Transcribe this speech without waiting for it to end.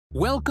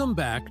Welcome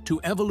back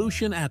to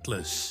Evolution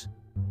Atlas.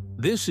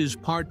 This is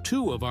part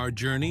 2 of our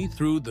journey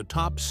through the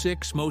top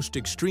 6 most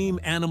extreme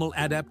animal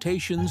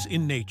adaptations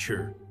in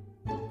nature.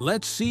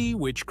 Let's see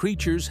which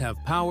creatures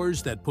have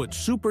powers that put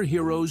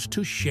superheroes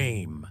to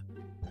shame.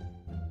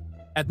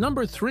 At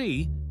number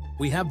 3,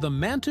 we have the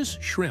Mantis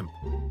Shrimp.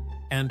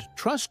 And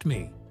trust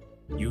me,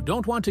 you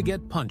don't want to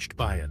get punched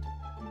by it.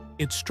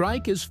 Its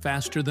strike is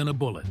faster than a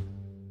bullet,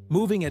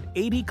 moving at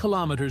 80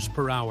 kilometers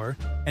per hour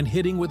and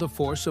hitting with a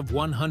force of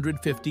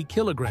 150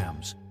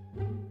 kilograms.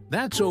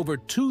 That's over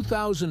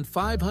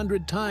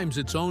 2,500 times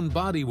its own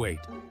body weight.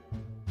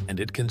 And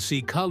it can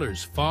see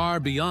colors far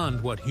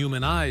beyond what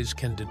human eyes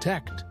can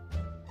detect.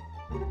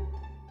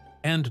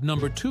 And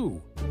number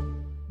 2,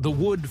 the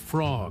wood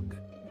frog.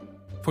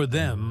 For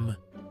them,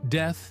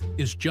 death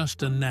is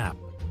just a nap.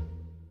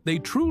 They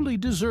truly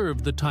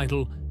deserve the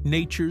title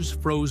Nature's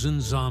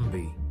Frozen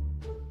Zombie.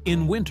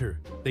 In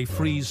winter, they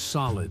freeze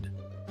solid,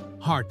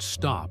 heart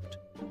stopped,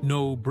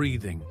 no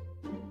breathing.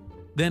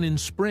 Then in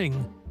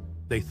spring,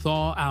 they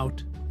thaw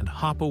out and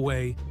hop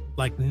away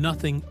like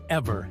nothing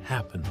ever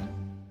happened.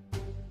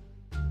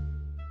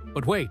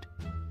 But wait,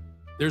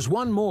 there's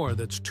one more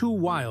that's too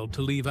wild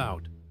to leave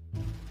out.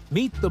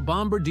 Meet the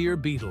Bombardier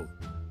Beetle,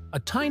 a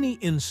tiny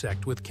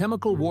insect with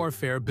chemical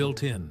warfare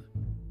built in.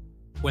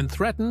 When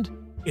threatened,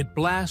 it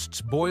blasts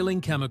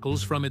boiling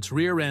chemicals from its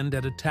rear end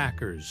at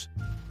attackers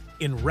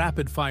in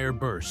rapid-fire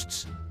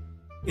bursts.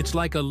 It's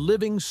like a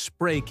living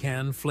spray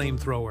can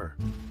flamethrower.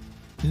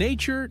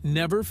 Nature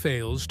never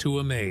fails to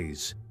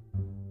amaze.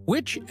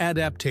 Which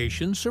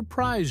adaptation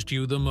surprised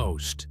you the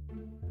most?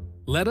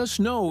 Let us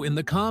know in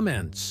the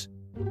comments.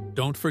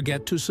 Don't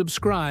forget to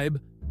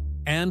subscribe,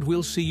 and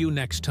we'll see you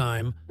next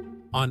time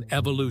on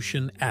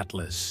Evolution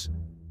Atlas.